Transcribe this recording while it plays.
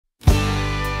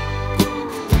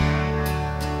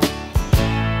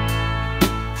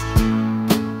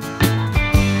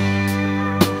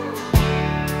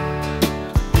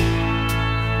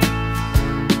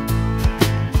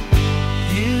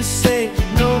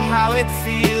how it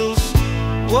feels,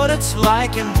 what it's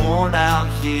like in worn out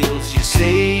heels. You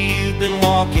say you've been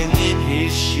walking in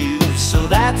his shoes, so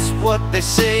that's what they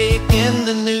say in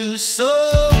the news. So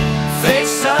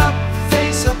face up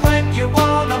when you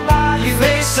wanna buy. You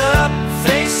face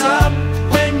up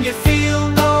when you feel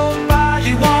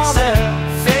nobody wants it.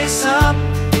 Face up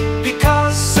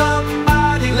because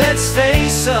somebody, let's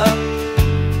face up.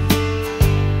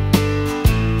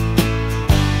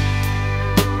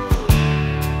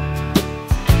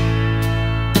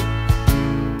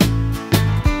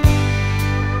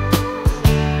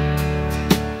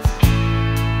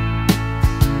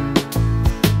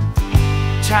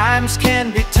 Times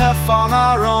can be tough on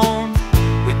our own.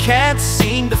 We can't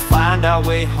seem to find our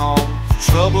way home.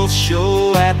 Troubles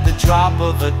show at the drop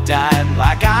of a dime,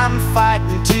 like I'm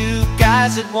fighting two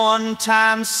guys at one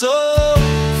time. So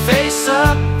face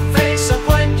up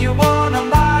when you wanna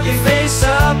buy. You face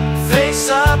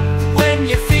up when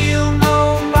you feel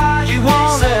nobody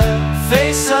wants it.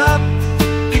 Face up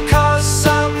because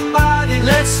somebody,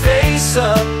 let's face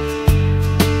up.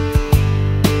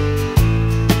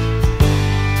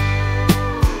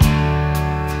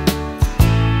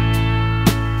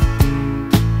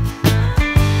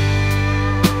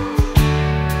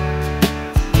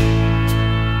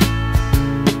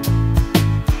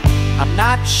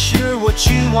 Not sure what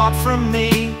you want from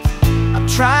me. I'm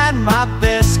trying my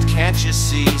best, can't you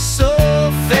see? So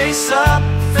face up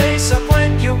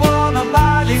when you wanna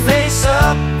buy. You face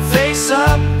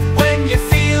up when you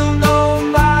feel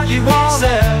nobody wants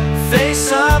it.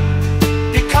 Face up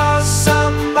because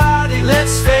somebody,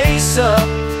 let's face up.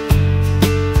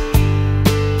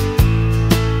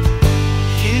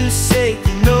 You say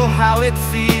you know how it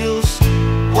feels,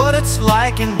 what it's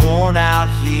like in worn out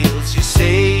heels. You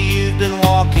say you've been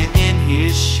walking in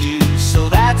his shoes, so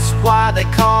that's why they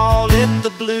call it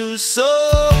the blues. So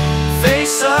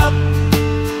face up,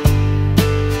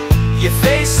 you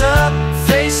face up.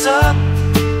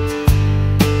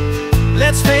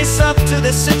 Let's face up to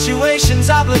the situations,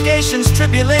 obligations,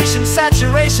 tribulations,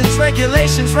 saturations,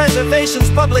 regulations, reservations,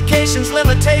 publications,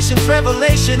 limitations,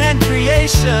 revelation and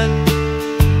creation.